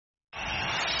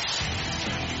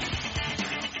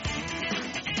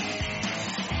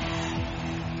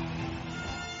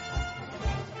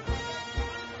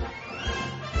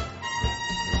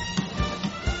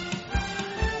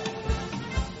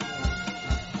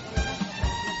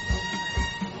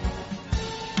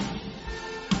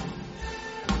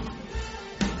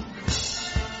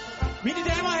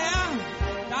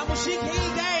musik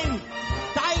hele dagen.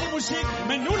 Dejlig musik,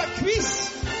 men nu er der quiz,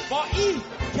 hvor I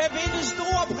kan vinde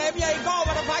store præmier. I går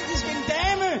var der faktisk en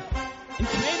dame, en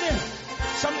kvinde,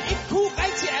 som ikke kunne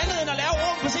rigtig andet end at lave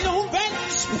rum på scenen. Hun vandt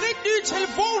en spritny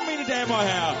telefon, mine damer og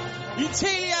herrer. I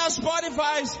Telia og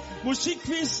Spotifys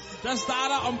musikquiz, der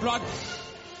starter om blot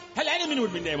 1,5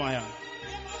 minut, mine damer og herrer.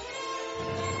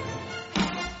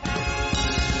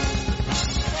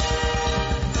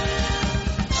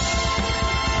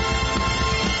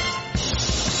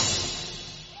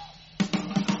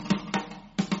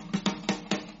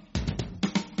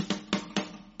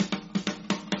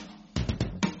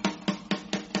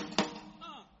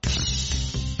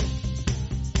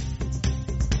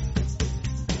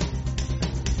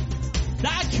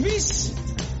 Quiz,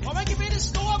 hvor man kan vinde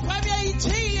store præmier i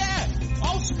Telia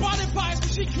og Spotify's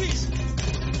musikquiz.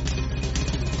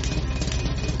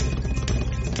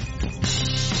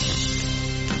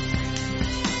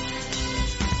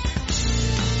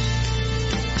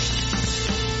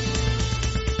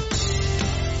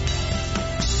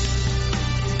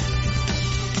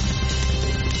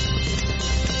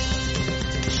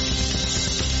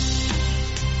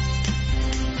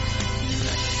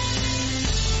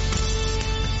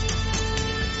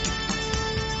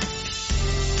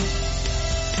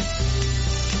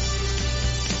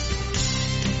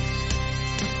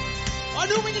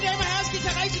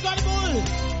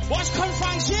 Vores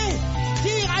konferencier,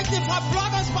 direkte fra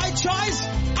Bloggers by Choice,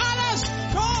 Anders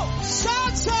K.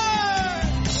 Sørensen!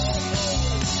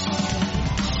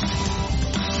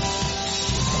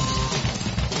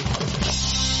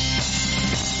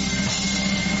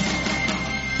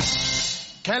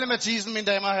 Kalle Mathisen, mine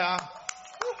damer og herrer.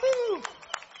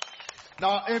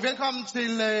 Velkommen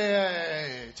til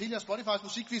Telia Spotify's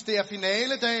musikquiz. Det er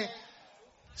finaledag.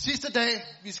 Sidste dag.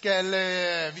 Vi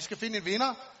skal finde en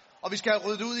vinder. Og vi skal have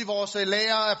ryddet ud i vores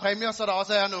lager af præmier, så der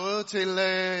også er noget til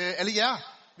alle jer,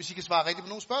 hvis I kan svare rigtigt på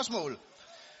nogle spørgsmål.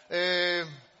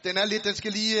 Den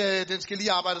skal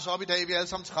lige arbejdes op i dag. Vi er alle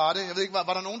sammen trætte. Jeg ved ikke,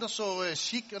 var der nogen, der så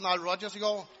Chic og Nile Rodgers i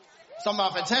går? Som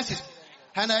var fantastisk.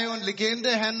 Han er jo en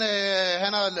legende. Han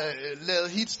har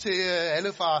lavet hits til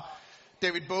alle fra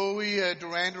David Bowie,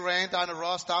 Duran Duran, Diana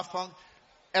Ross, Daft Punk.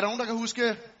 Er der nogen, der kan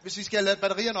huske, hvis vi skal have ladet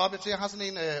batterierne op? Jeg har sådan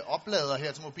en oplader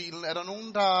her til mobilen. Er der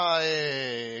nogen, der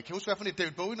kan huske, hvad for et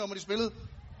David Bowie-nummer de spillede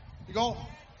i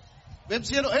går? Hvem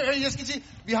siger du? Jeg skal sige,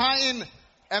 vi har en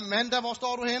Amanda. Hvor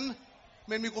står du henne?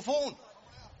 Med en mikrofon.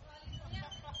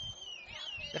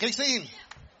 Jeg kan ikke se en.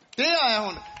 Der er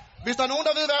hun. Hvis der er nogen,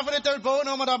 der ved, hvad for et David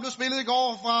Bowie-nummer, der er blevet spillet i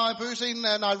går fra bøgescenen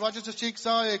af Nile Rodgers til Chic,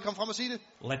 så kom frem og sig det.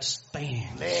 Let's dance.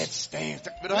 Let's dance.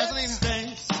 Vil du have sådan en? Let's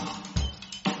dance.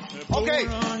 Okay.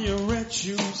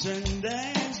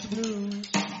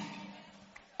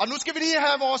 Og nu skal vi lige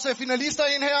have vores finalister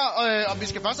ind her, og vi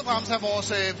skal først og fremmest have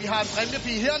vores... vi har en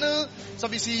præmiepige hernede, så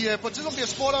hvis I på et tidspunkt bliver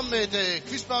spurgt om et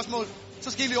quizspørgsmål,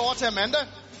 så skal I lige over til Amanda.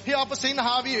 Heroppe på scenen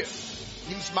har vi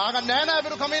hendes makker. Nana,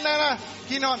 vil du komme ind, Nana?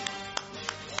 Giv en hånd.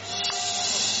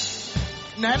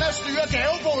 Nana styrer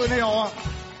gaveboden herovre.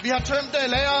 Vi har tømt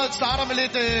lageret, starter med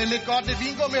lidt godt, lidt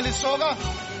vingummi og lidt sukker.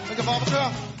 Man kan få op og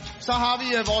køre. Så har vi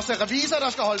vores revisor, der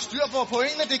skal holde styr på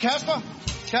pointene. Det er Kasper.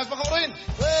 Kasper, kommer du ind?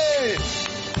 Hey!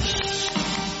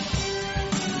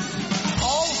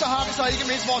 Og så har vi så ikke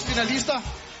mindst vores finalister.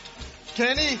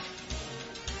 Kenny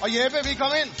og Jeppe, vi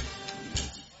kommer ind.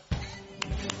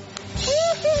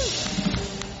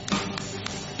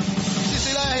 De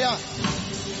stiller jer her.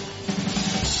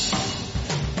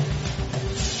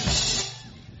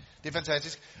 Det er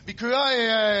fantastisk. Vi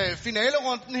kører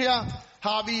finalerunden her.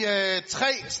 Har vi 3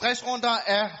 stressrunder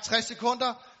af 60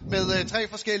 sekunder med 3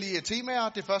 forskellige temaer.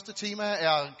 Det første tema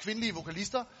er kvindelige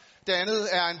vokalister. Det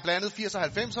andet er en blandet 80'er og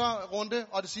 90'er runde.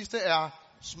 Og det sidste er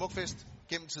smukfest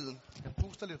gennem tiden. Jeg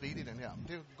puster lidt rigeligt i den her.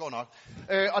 Det går nok.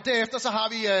 Og derefter så har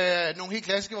vi nogle helt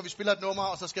klassiske, hvor vi spiller et nummer,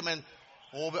 og så skal man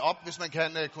råbe op, hvis man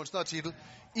kan kunstner og titel.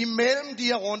 Imellem de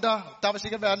her runder, der vil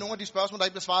sikkert være nogle af de spørgsmål, der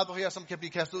ikke bliver svaret på her, som kan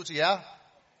blive kastet ud til jer.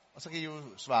 Og så kan I jo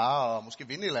svare og måske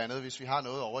vinde et eller andet, hvis vi har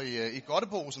noget over i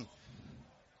godteposen.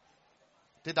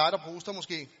 Det er dig, der poster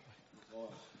måske.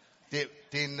 Det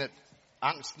er en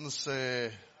angstens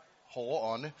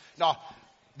hårde ånde. Nå,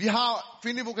 vi har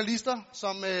kvindelige vokalister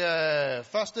som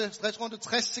første stressrunde,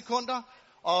 60 sekunder.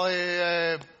 Og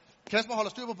Kasper holder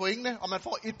styr på pointene, og man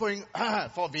får 1 point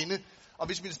for at vinde. Og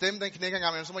hvis min stemme den knækker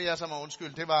engang, så må jeg så mig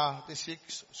undskylde. Det var det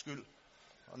Chics skyld.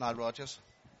 Og Nile Rodgers.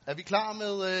 Er vi klar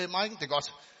med mic'en? Det er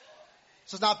godt.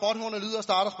 Så snart bordhornet lyder,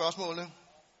 starter spørgsmålene.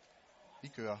 Vi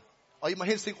kører. Og I må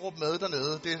helst ikke råbe med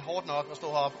dernede. Det er hårdt nok at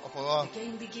stå heroppe og prøve at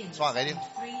svare rigtigt. 3,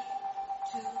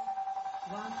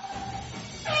 2,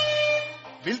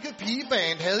 1. Hvilket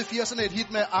pigeband havde i 80'erne et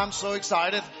hit med I'm So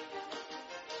Excited?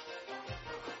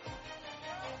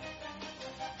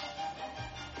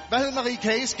 Hvad hed Marie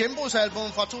K's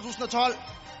gennembrudsalbum fra 2012?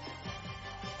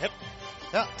 Hep.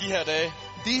 Ja. De her dage.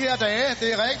 De her dage,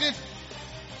 det er rigtigt.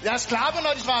 Lad os klappe,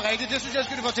 når de svarer rigtigt. Det synes jeg,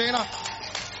 de fortjener.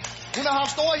 Hun har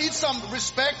haft store hits som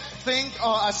Respect, Think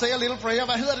og I Say a Little Prayer.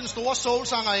 Hvad hedder den store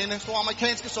soul-sangerinde? Store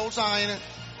amerikanske soul-sangerinde?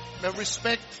 Med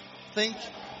Respect, Think.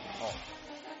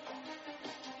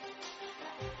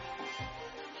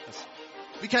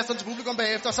 Vi kaster den til publikum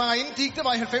bagefter. Sangerinden Digte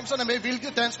var i 90'erne med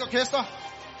hvilket dansk orkester?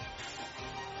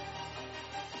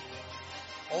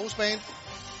 Aarhus Band.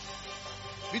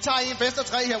 Vi tager en bedst af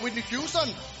 3 her. Whitney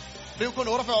Houston blev kun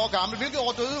 48 år gammel. Hvilket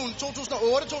år døde hun?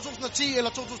 2008, 2010 eller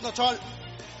 2012?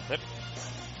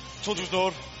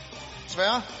 2008.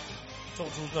 Desværre.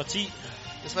 2010.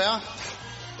 Desværre.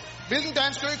 Hvilken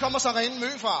dansk ø kommer sangerinden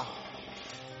Mø fra?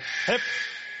 Hep.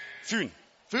 Fyn.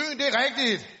 Fyn, det er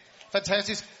rigtigt.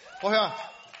 Fantastisk. Prøv at høre.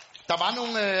 Der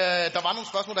var nogle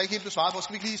spørgsmål, der ikke helt blev svaret på.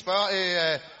 Skal vi ikke lige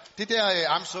spørge... det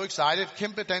der I'm So Excited,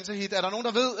 kæmpe dansehit. Er der nogen,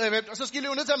 der ved, hvem? Og så skal I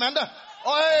løbe ned til Amanda.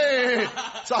 Øj!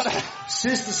 Sådan.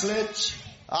 Sister Sledge.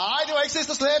 Nej, det var ikke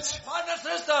Sister Sledge. Pointer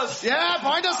Sisters! Ja,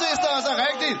 Pointer Sisters er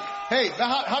rigtigt. Hey, hvad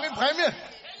har vi en præmie?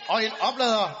 Og en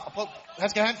oplader. Og prøv, han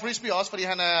skal have en frisbee også, fordi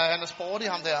han er sporty,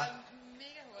 ham der.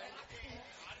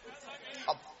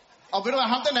 Og ved du hvad,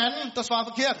 ham den anden, der svarer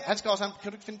forkert, han skal også,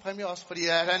 kan du ikke finde præmie også? Fordi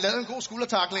han lavede en god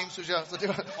skuldertakling, synes jeg. Så det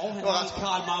var, og han har en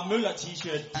Karl Mar Møller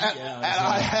t-shirt.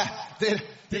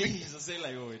 Det i sig selv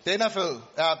er jo et. Den er fed.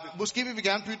 Ja, måske vil vi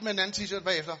gerne bytte med en anden t-shirt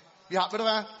bagefter. Ved du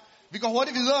hvad? Vi går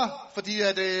hurtigt videre, fordi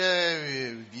at,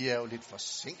 vi er jo lidt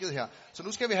forsinket her. Så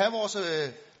nu skal vi have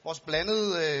vores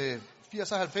blandede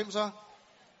 80'er og 90'er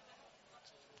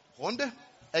runde.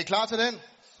 Er I klar til den?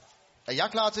 Er jeg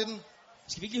klar til den?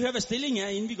 Skal vi ikke lige høre, hvad stillingen er,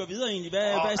 inden vi går videre egentlig? Hvad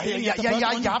er stillingen?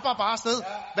 Jeg japper bare afsted. Ja.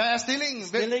 Hvad er stillingen?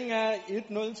 Stillingen er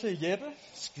 1-0 til Jeppe.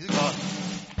 Skide godt.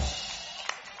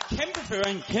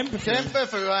 Kæmpe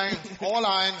føring.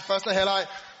 Overlegen. Første halvleg.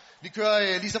 Vi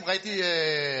kører ligesom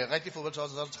rigtig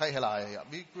fodboldtosset, så er der 3 halvleje her.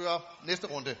 Vi kører næste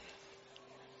runde.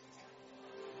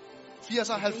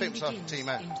 80'er 90'er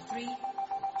tema. 3,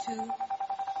 2,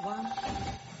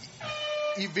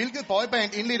 1. I hvilket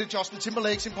boyband indledte Justin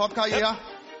Timberlake sin popkarriere?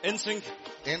 NSYNC.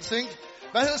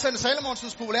 Hvad hed Sanne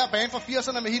Salomonsens populære band fra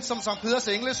 80'erne med hits som Sankt Peders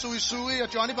Engle, Sui Sui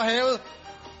og Johnny på havet?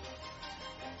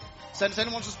 Sanne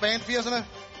Salomonsens band 80'erne.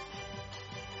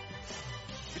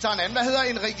 Vi tager en anden. Hvad hedder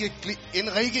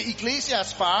Enrique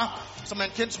Iglesias far, som er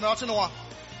en kendt smørtenor?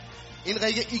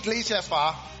 Enrique Iglesias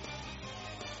far.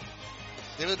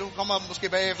 Det ved du, kommer måske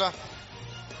bagefter.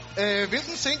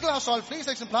 Hvilken single har solgt flest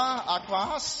eksemplarer?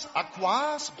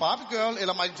 Aquas, Barbie Girl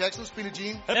eller Michael Jacksons Billie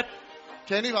Jean? Yep.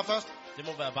 Kenny var først. Det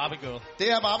må være Barbie Girl.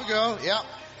 Det er Barbie Girl, ja.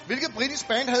 Hvilket britisk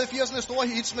band havde 80'erne store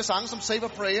hits med sange som Save a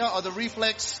Prayer og The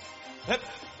Reflex? Yep.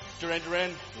 Duran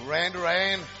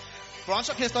Duran.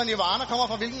 Grunge-orkesteren Nirvana kommer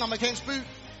fra hvilken amerikansk by?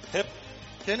 Yep.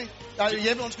 Kenny?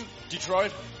 Jeppe, undskyld.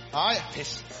 Detroit. Nej.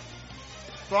 Pis.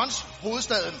 Grunge,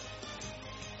 hovedstaden.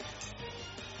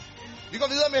 Vi går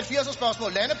videre med et 80'er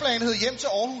spørgsmål. Landeplan hed Hjem til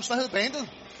Aarhus. Hvad hed bandet?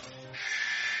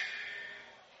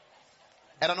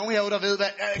 Er der nogen herude, der ved, hvad...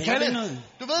 Kalle,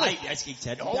 du ved det? Nej, jeg skal ikke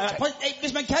tage det.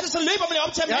 Hvis man kan det, så løber man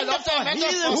op til Amanda for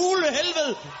hede hule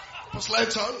helvede. På slag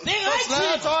 12. Det er rigtigt.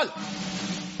 Slag 12.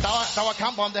 Der var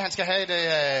kamp om det. Han skal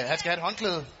have et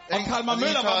håndklæde. Og Karl Mar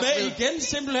Møller var med igen,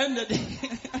 simpelthen.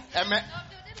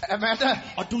 Amanda.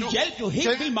 Og du hjalp jo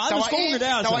helt vildt meget med skoene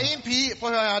der, altså. Der var en pige, prøv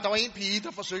at høre her, der var en pige,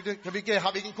 der forsøgte.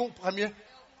 Har vi ikke en god præmie?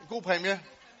 En god præmie? Et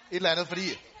eller andet,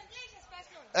 fordi...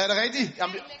 Er det rigtigt?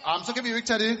 Jamen, så kan vi jo ikke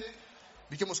tage det.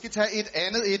 Vi kan måske tage et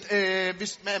andet.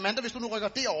 Amanda, hvis du nu rykker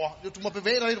derover, du må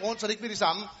bevæge dig lidt rundt, så det ikke bliver de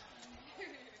samme.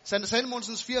 Sanne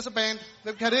Salmonsens 80'er band.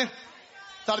 Hvem kan det?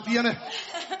 Der er det pigerne.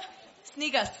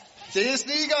 Sneakers. Det er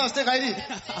Sneakers, det er rigtigt.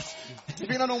 Vi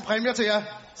finder nogle præmier til jer.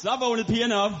 Så vågnede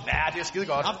pigerne op. Ja, det er skide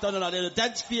godt. Når det er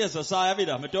dansk 80'er, så er vi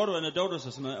der. Med Dodo og Dodos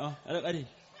og sådan noget. Er det rigtigt?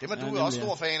 Det var du jo også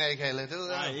stor fan af, Kalle. Det ved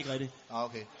jeg. Nej, ikke rigtigt.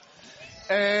 Okay.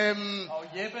 Og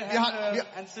Jeppe,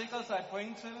 han sikrede sig et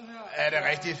point til her. Ja, det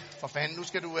er rigtigt. For fanden, nu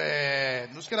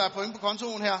skal der et point på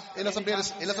kontoen her. Ellers så bliver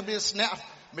det snært.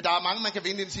 Men der er mange, man kan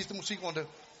vinde i den sidste musikrunde.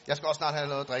 Jeg skal også snart have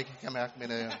noget at drikke, kan jeg mærke.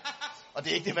 Men, og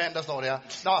det er ikke det vand, der står der.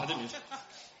 Nå,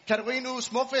 kategorien nu,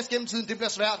 smukfest gennem tiden, det bliver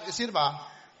svært. Jeg siger det bare.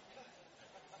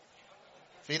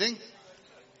 Fedt, ikke?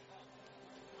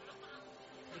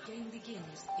 The game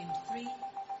begins in 3,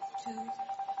 2,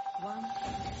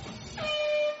 1.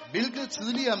 Hvilket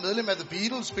tidligere medlem af The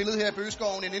Beatles spillede her i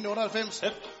Bøgeskoven i 1998?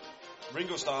 Yep.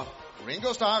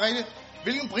 Ringo Starr er rigtigt.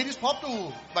 Hvilken britisk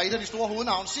popduo var et af de store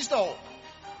hovednavne sidste år?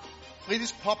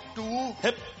 Britisk popduo.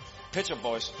 Yep. Pet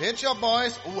Shop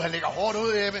Boys. Han lægger hårdt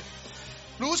ud, Jeppe.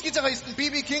 Bluesgitarristen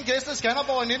B.B. King gæstede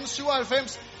Skanderborg i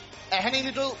 1997. Er han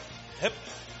egentlig død? Hep.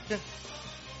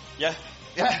 Ja.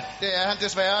 Ja, det er han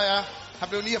desværre, ja. Han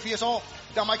blev 89 år.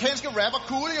 Den amerikanske rapper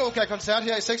Coolio gav koncert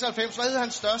her i 96. Hvad hed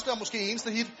hans største og måske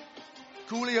eneste hit?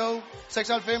 Coolio,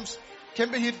 96.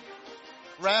 Kæmpe hit.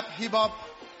 Rap, hip-hop.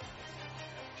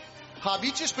 Har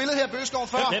Avicii spillet her i Bøgeskoven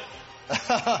før? Hep.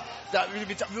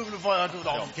 Vi får du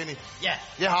dog, Kenny. Ja.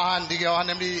 Det har han. Det gjorde han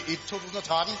nemlig i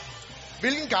 2013.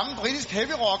 Hvilken gammel britisk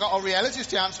heavy rocker og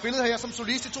reality-stjerne spillede her som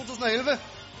solist i 2011?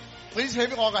 Britisk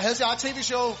heavy rocker havde sit eget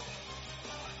tv-show.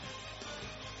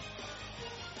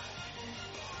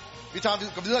 Vi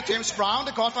går videre. James Brown,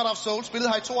 The Godfather of Soul,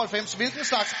 spillede her i 92.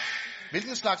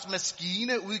 Hvilken slags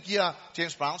maskine udgiver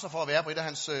James Brown sig for at være på et af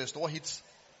hans store hits?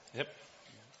 Hep.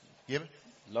 Jeppe?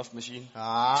 Love Machine.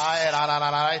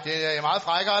 Nej. Det er meget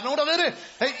frækkere. Er der nogen, der ved det?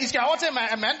 Hey, I skal over til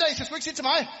Amanda. I skal sgu ikke sige til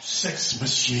mig. Sex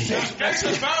Machine.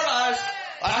 Gangsters Paradise.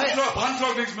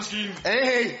 Brandslukningsmaskine.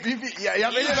 Hey.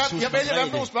 Jeg vælger, hvem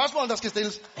nogle spørgsmål, der skal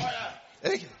stilles.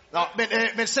 Ikke? Nå,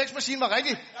 men Sex Machine var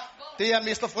rigtigt. Det er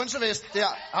Mr. Frønsevest. Der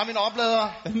har vi en oplader.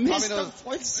 Mr.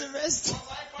 Frønsevest.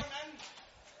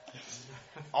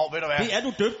 Ved du hvad? Det er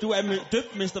du døbt. Du er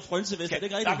døbt Mr. Frønsevest. Er det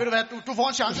ikke rigtigt? Ved du hvad? Du får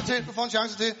en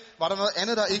chance til. Var der noget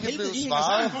andet, der ikke er blevet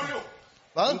svaret?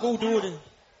 Hvad? En god duo, det.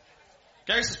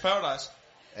 Gangsters Paradise.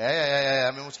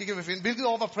 Ja, men måske kan vi finde. Hvilket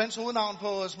år var Prince hovednavn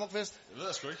på Smukfest? Det ved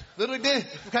jeg sgu ikke. Ved du ikke det?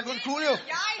 Du kan kun Coolio.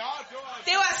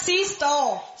 Det var sidste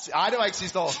år. Nej, det var ikke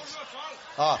sidste år.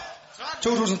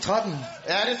 2013.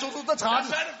 Ja, det er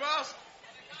 2013.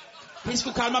 Det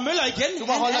skulle Kalmar Møller igen. Du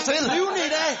må holde dig til. Han er flyvende i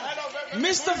dag.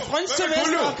 Mr.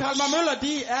 Frønsevest og Kalmar Møller,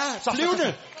 de er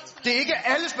flyvende. Det er ikke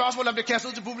alle spørgsmål, der bliver kastet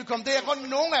ud til publikum. Det er kun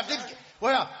nogle af dem. Det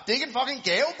er ikke en fucking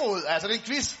gavebod. Altså, det er en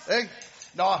quiz, ikke?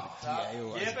 Nå.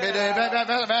 Men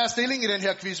hvad er stillingen i den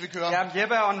her quiz, vi kører? Ja,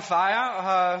 Jeppe er on fire og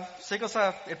har sikret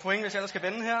sig et point, hvis jeg ellers skal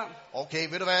vinde her. Okay,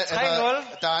 ved du hvad?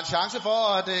 3-0. Der er en chance for,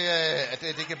 at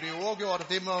det kan blive uafgjort, og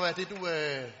det må være det,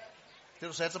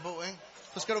 du satser på, ikke?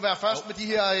 Så skal du være først med de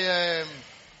her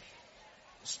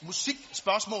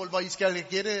musikspørgsmål, hvor I skal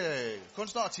gætte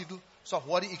kunstner og titel så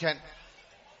hurtigt I kan.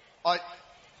 Og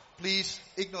please,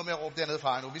 ikke noget med at råbe dernede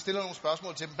fra nu. Vi stiller nogle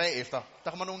spørgsmål til dem bagefter. Der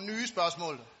kommer nogle nye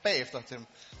spørgsmål bagefter til dem.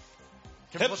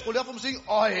 Kan vi få skruet op på musikken?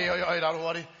 Øj, der er du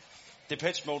hurtigt.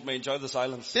 Depeche Mode med Enjoy the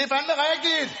Silence. Det er fandme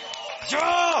rigtigt! Ja!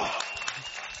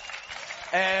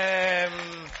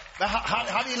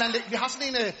 Har vi en eller anden... Vi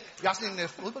har sådan en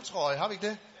fodboldtrøje, har vi ikke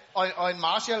det? Og en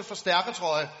Marshall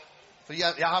forstærkertrøje. Fordi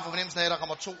jeg har fornemmelsen af, at der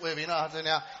kommer 2 vinder af den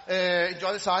her. Enjoy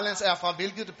the Silence er fra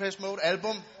hvilket Depeche Mode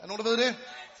album? Er nogen, der ved det?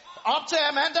 Op til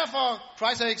Amanda for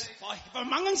Christ's sakes. Hvor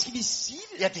mange gange skal vi sige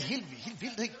det? Ja, det er helt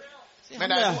vildt, ikke?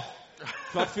 Men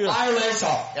flot fyr.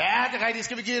 Ja, det er rigtigt.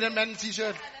 Skal vi give den mand en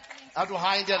t-shirt? Ja, du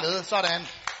har en dernede. Sådan.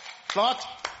 Flot.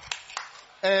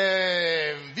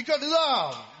 Vi kører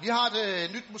videre. Vi har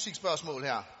et nyt musikspørgsmål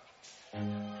her.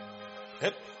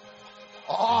 Hep.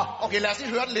 Okay, lad os lige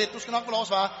høre den lidt. Du skal nok få lov at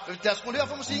svare. Lad os skrue lidt op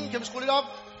for musikken. Kan vi skrue lidt op?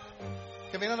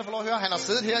 Kan vinderne få lov at høre? Han har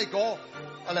siddet her i går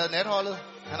og lavet natholdet.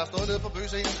 Han har stået nede på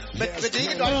bøgescenen. Men det er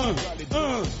ikke godt.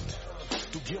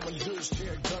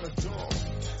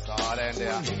 Sådan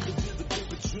der.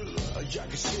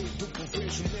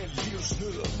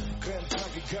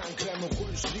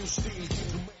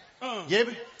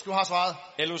 Jeppe, du har svaret.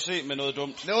 LOC med noget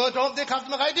dumt. Noget dumt, det er kraftigt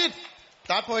med rigtigt.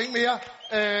 Der er et point mere.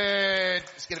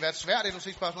 Skal det være et svært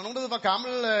LOC-spørgsmål? Nogen der ved, hvor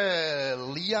gammel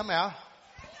Liam er?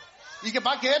 I kan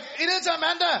bare gætte. Ned til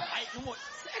Amanda.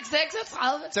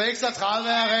 36. 36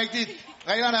 er rigtigt.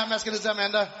 Reglerne er, at man skal ned til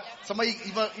Amanda. Så må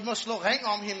I må slå ring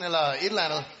om hende, eller et eller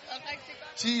andet.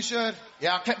 T-shirt.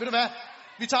 Ja, ved du hvad?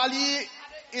 Vi tager lige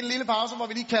en lille pause, hvor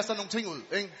vi lige kaster nogle ting ud.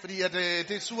 Ikke? Fordi at,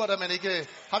 det er surt, at man ikke...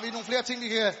 Har vi nogle flere ting,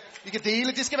 vi kan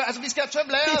dele? Det skal være, altså, vi skal have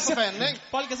tømt lageret for fanden, ikke?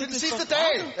 Det er den sidste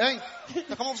dag, ikke?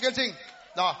 Der kommer forskellige ting.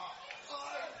 Nå.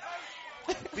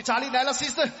 Vi tager lige den aller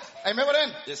sidste. Er I med på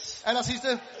den? Yes. Aller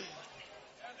sidste.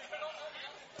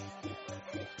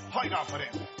 Højt op for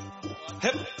den.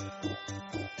 Hep.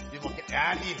 Vi må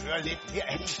lige høre lidt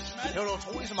herinde. Det var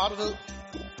utroligt så meget, du ved.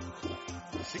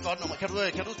 Det er godt nummer.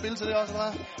 Kan du spille til det også,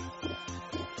 eller hvad?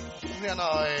 Nu her,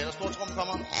 når stortrummen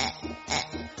kommer.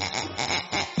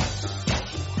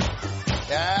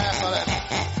 Ja, sådan.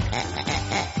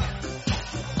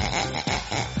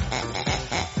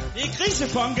 Det er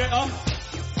grisepunke om.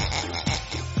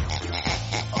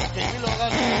 Okay, vi lukker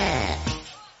den.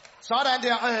 Sådan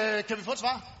der. Kan vi få et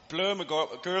svar? Blø med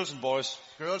Girls and Boys.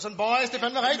 Girls and Boys, det er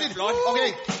fandme rigtigt.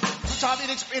 Okay, nu tager vi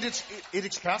et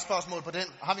ekspertspørgsmål på den.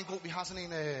 Har vi en god... Vi har sådan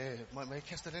en... må jeg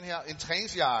kaste den her? En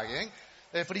træningsjakke, ikke?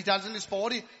 Fordi der er sådan lidt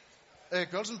sporty.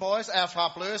 Girls and Boys er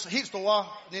fra Bløs helt store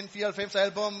 1994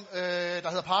 album, der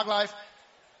hedder Park Life.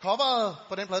 coveret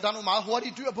på den plade, der er nogle meget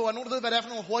hurtige dyr på. Er nogen, der ved, hvad det er for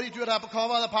nogle hurtige dyr, der er på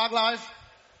coveret af Park Live?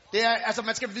 Det er, altså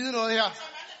man skal vide noget her.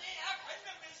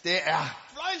 Det er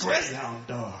Greyhound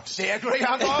Dogs. Det er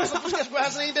Greyhound Dogs, så du skal sgu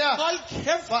have sådan en der. Hold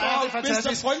kæft, hvor er det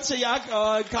fantastisk. Mr. Frøntejak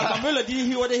og Karl Møller, de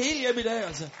hiver det hele hjem i dag,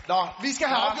 altså. Nå, vi skal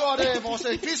have afgjort vores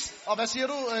quiz. Og hvad siger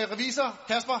du, revisor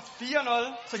Kasper? 4-0.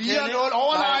 4-0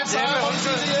 overlegen, så er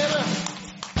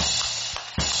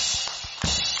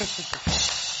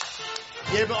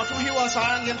Jeppe, og du hiver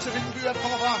sejren hjem til hvilken by, du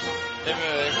kommer fra? Jamen,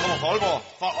 jeg kommer fra Aalborg.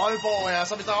 Fra Aalborg, ja.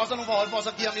 Så hvis der også er nogen fra Aalborg,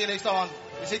 så giver ham lige en ekstra hånd.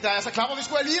 Hvis ikke der er, så klapper vi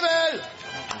sgu alligevel.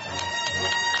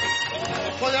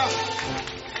 Prøv her.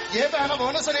 Jeppe, han har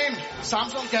vundet sådan en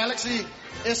Samsung Galaxy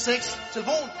S6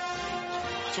 telefon.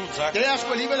 Tusind tak. Det er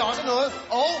sgu alligevel også noget.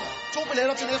 Og 2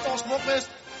 billetter til næste års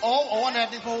smukfest. Og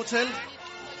overnatning på hotel.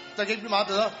 Der kan ikke blive meget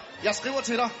bedre. Jeg skriver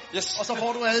til dig, yes. Og så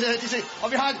får du alle de se.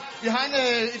 Og vi har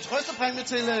en trøstepræmie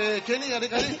til Kenny, er det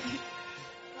ikke rigtigt?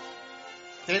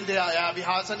 Den der, ja, vi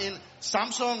har sådan en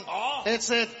Samsung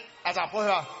headset. Altså, prøv at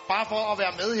høre. Bare for at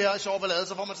være med her i Sjov Ballade,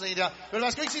 så får man sådan en der. Ved du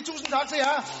hvad, skal vi ikke sige tusind tak til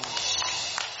jer?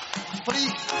 Fordi,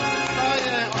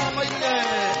 så må I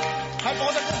have en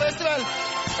fortsat god festival.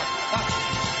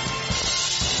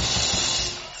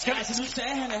 Altså, nu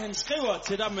sagde han, at han skriver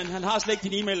til dig, men han har slet ikke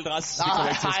din e-mailadresse.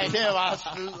 Nej, det er bare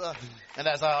snyd. Men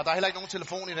altså, og der er heller ikke nogen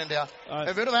telefon i den der.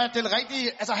 Men ved du hvad, det er rigtigt.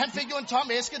 Altså, han fik jo en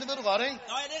tom æske, det ved du godt, ikke?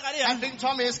 Nå, ja, det er rigtigt, ja. Han fik en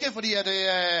tom æske, fordi at,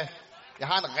 jeg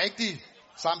har en rigtig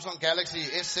Samsung Galaxy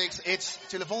S6 Edge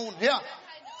telefon her,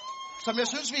 som jeg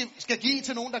synes, vi skal give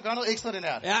til nogen, der gør noget ekstra den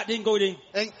her. Ja, det er en god idé.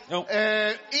 Jo.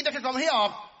 En, der kan komme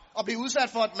herop og blive udsat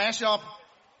for et mashup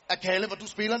af Kalle, hvor du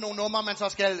spiller nogle numre, man så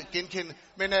skal genkende.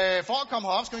 Men for at komme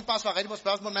herop, skal vi ikke bare svare rigtigt på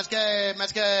spørgsmål. Man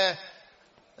skal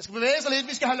bevæge sig lidt.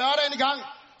 Vi skal have lørdagen i gang.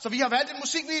 Så vi har valgt en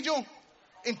musikvideo,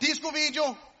 en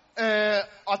discovideo,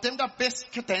 og dem, der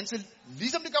bedst kan danse,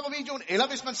 ligesom de gør på videoen, eller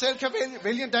hvis man selv kan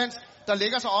vælge en dans, der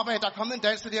lægger sig op af, der er kommet en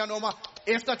dans til det her nummer,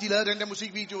 efter de lavede den der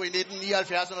musikvideo i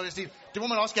 1979 eller noget stil. Det må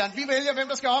man også gerne. Vi vælger, hvem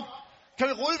der skal op. Kan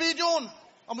vi rulle videoen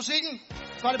og musikken?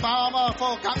 Så er det bare om at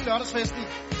få gang i lørdagsfesten.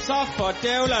 Så for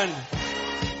dævlen.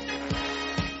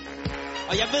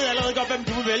 Og jeg ved allerede godt, hvem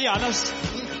du vil vælge, Anders.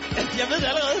 Jeg ved det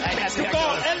allerede. Ja, du går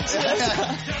altid efter.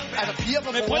 Altså, piger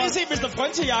på men prøv lige at se Mr.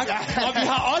 Frøntejak. Ja. Og vi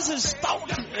har også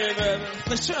Stavt.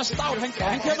 Frisør Stavt. Han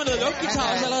kører med noget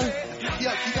luftgitar også allerede.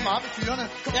 Jeg kigger meget på fyrene.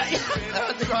 Ja,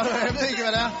 det gør du. Jeg ved ikke,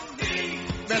 hvad det er.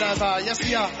 Men altså, jeg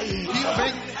siger, lige og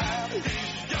væk.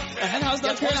 Ja, han har også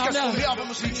noget pænt ham der. Jeg tror, vi skal skrue mere på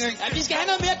musikken, ikke? Ja, vi skal have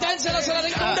noget mere dans, ellers er der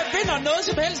ikke nogen, der vinder noget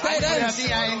som helst af i dag. Det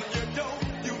er en...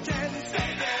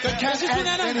 Den kan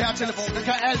alt, den her telefon. Den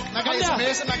kan alt. Man kan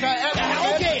sms'e, man kan alt. Ja,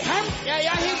 okay. Jeg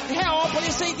er helt herovre. Prøv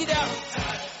lige at se de der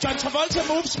John Travolta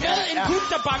moves med en gut,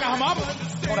 der bakker ham op.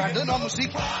 Tror du, han ved noget om musik?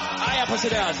 Ej, jeg er på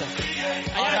det der, altså.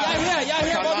 Jeg er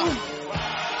her, hvor du...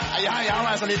 Jeg er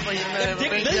altså lidt for hende. Det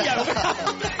ved jeg jo.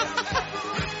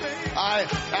 Ej,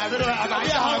 ved du hvad? Der er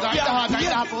en,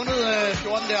 der har fundet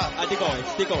skjorten der. Ej, det går ikke.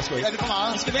 Det går sgu ikke. Ja, det er for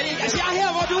meget. Vi skal vælge. Altså, jeg er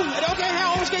her, hvor du... Er det okay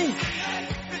herovre, måske?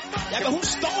 Ja, men hun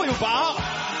står jo bare...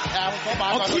 Ja, hun står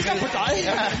bare... Og kigger på dig.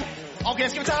 Ja. Okay,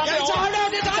 skal vi tage ham derovre? Ja, vi tager ham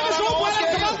derovre. Det er dig, der står på, eller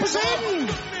kom op på scenen.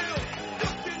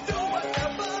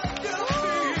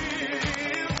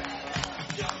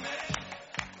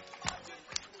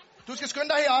 Du skal skynde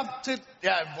dig herop til...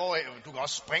 Ja, hvor du kan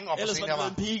også springe op på scenen her, ellers var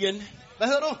det en pige igen. Hvad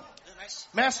hedder du?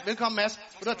 Mads. Velkommen, Mads.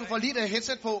 Du får lige et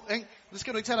headset på, ikke? Det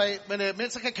skal du ikke tage dig af.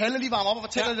 Men så kan Kalle lige varme op og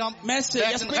fortælle lidt om... Mads,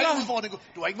 jeg spiller...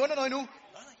 Du har ikke vundet noget endnu.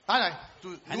 Nej.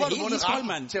 Nu har du vundet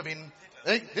retten til at vinde.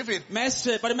 Ikke? Det er fedt. Mads,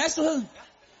 var det Mads, du hed?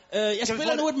 Jeg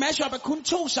spiller nu et mashup af kun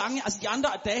 2 sange. Altså de andre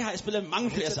dage har jeg spillet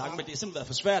mange flere sange, men det har simpelthen været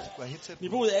for svært.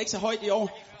 Niveauet er ikke så højt i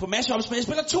år på mashups, men jeg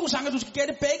spiller 2 sange, og du skal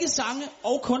gætte begge sange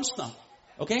og kunstner.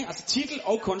 Okay? Altså titel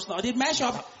og kunstner. Og det er et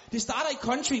mashup. Det starter i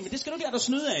country, men det skal du ikke lade dig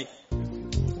snyde af.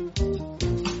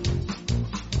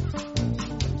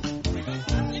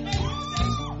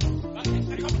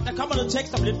 Der kommer noget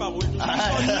tekst om lidt, bare rulle.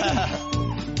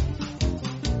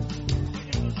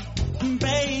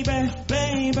 Baby,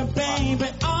 baby, baby,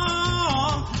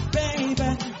 oh, baby,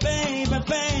 baby,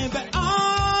 baby,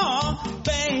 oh,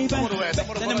 baby.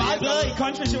 Den er meget bedre i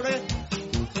country, siger du det?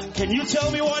 Can you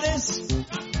tell me what is?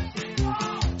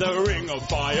 The ring of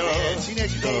fire,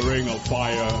 the ring of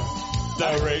fire,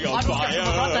 the ring of fire,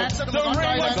 the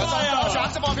ring of fire.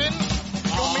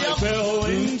 I fell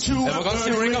into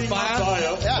a ring of fire,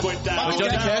 went down,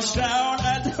 down,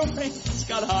 and the rings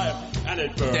got higher, and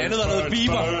it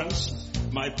burns.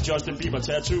 My Justin Bieber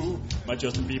tattoo.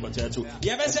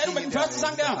 Ja, hvad sagde du med den første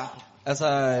sang der? Altså,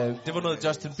 det var noget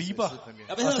Justin Bieber.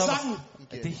 Ja, hvad hedder sangen?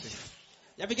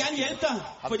 Jeg vil gerne hjælpe dig,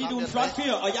 fordi du er en flot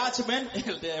fyr, og jeg er til mænd.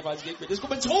 Eller det er jeg faktisk ikke, men det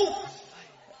skulle man tro.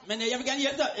 Men jeg vil gerne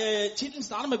hjælpe dig. Titlen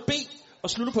starter med B og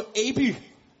slutter på Aby.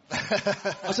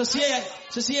 Og så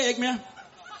siger jeg ikke mere.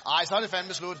 Ej, så er det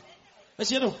fandme slut. Hvad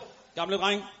siger du, gamle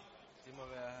dreng? Det må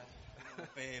være...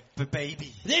 Baby.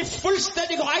 Det er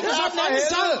fuldstændig korrekt, og så den anden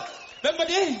sang. Hvem var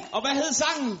det? Og hvad hed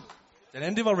sangen? Den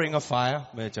anden, det var Ring of Fire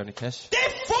med Johnny Cash. Det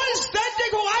er fuldstændig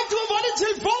korrekt. Du har vundet en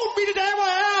telefon, mine damer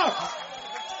og herrer.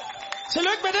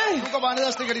 Tillykke med det. Du går bare ned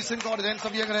og stikker dit SIM-kort i den, så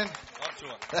virker den.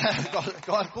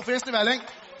 Godt. God festival, ikke?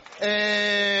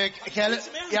 Kalle,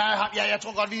 jeg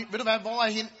tror godt, ved du hvad, hvor er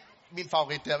hende? Min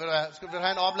favorit der, ved du hvad? Skal du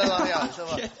have en oplader her?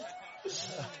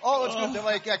 Undskyld, det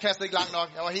var ikke, jeg kastede ikke langt nok.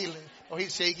 Jeg var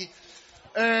helt shaky.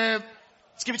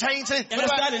 Skal vi tage en til?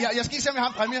 Jeg skal lige se, om jeg har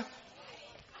en præmie.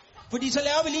 Fordi så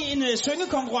laver vi lige en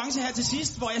syngekonkurrence her til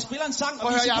sidst, hvor jeg spiller en sang.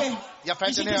 Og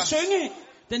hvis I kan synge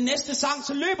den næste sang,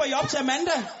 så løber I op til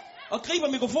Amanda og griber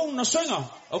mikrofonen og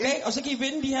synger. Okay? Og så kan I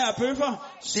vinde de her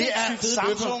bøffer. Det er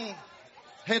Samsung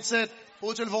headset,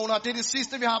 hovedtelefoner. Det er det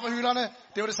sidste, vi har på hylderne.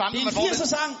 Det var det samme. Det er en 80'er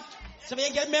sang. Så vil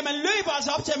jeg hjælpe med, at man løber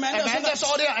altså op til Amanda. Amanda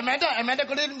står der. Amanda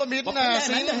går lidt ind på midten af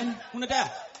scenen. Hun er der.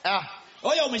 Ja.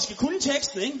 Jo, men skal kunne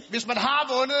teksten, ikke? Hvis man har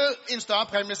vundet en større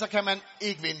præmie, så kan man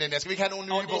ikke vinde den. Der skal vi ikke have nogen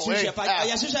nye på, det synes jeg faktisk. Ja. Og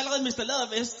jeg synes allerede, Mr.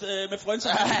 Lædervest med frønser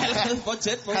er allerede for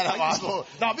tæt på. Han er meget på.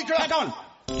 Nå, vi kører. Her går den.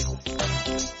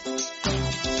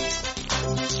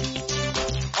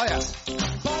 Ja.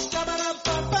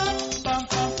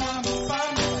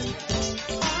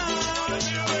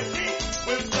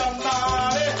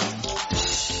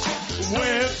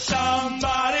 With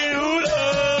somebody who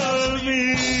loves me.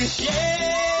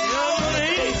 Yeah,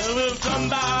 with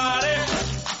somebody.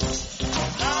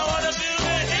 I wanna feel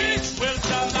the heat with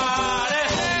somebody.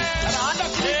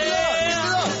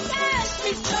 Yes,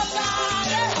 with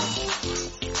somebody.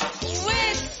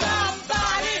 With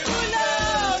somebody who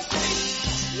loves me.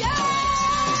 Yeah!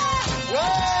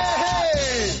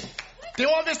 Hey! Det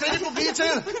var vist ikke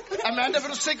mobiltid. Amanda, vil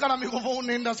du sikre dig mikrofonen,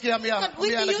 inden der sker mere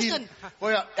energi?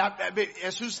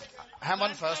 Jeg synes, han var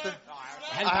den første.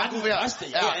 Han var den første,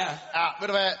 ja. Ved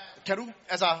du hvad, kan du,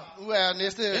 altså, nu er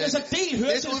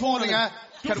næste udfordring er,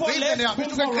 kan du gribe den her?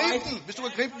 Hvis du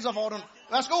kan gribe den, så får du den.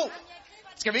 Værsgo.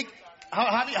 Skal vi ikke,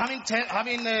 har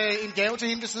vi en gave til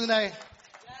hende ved siden af?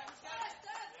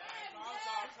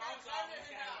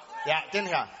 Ja, den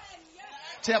her.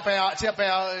 Til at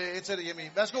bære headsetet hjemme i.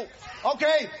 Værsgo.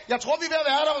 Okay, jeg tror, vi er ved at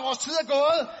være der, og vores tid er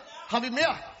gået. Har vi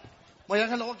mere? Må jeg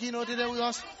have lov at give noget af det der ud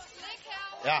også?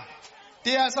 Ja.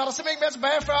 Så er der simpelthen ikke mere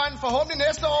tilbage før en forhåbentlig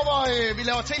næste år, hvor vi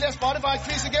laver Telia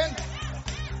Spotify-quiz igen.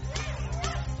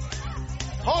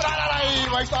 Nej, du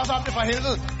må ikke stå os om det for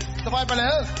helvede. Der var en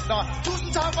ballade. Nå,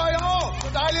 tusind tak for i år. Det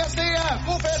var dejligt at se jer.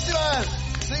 God festival.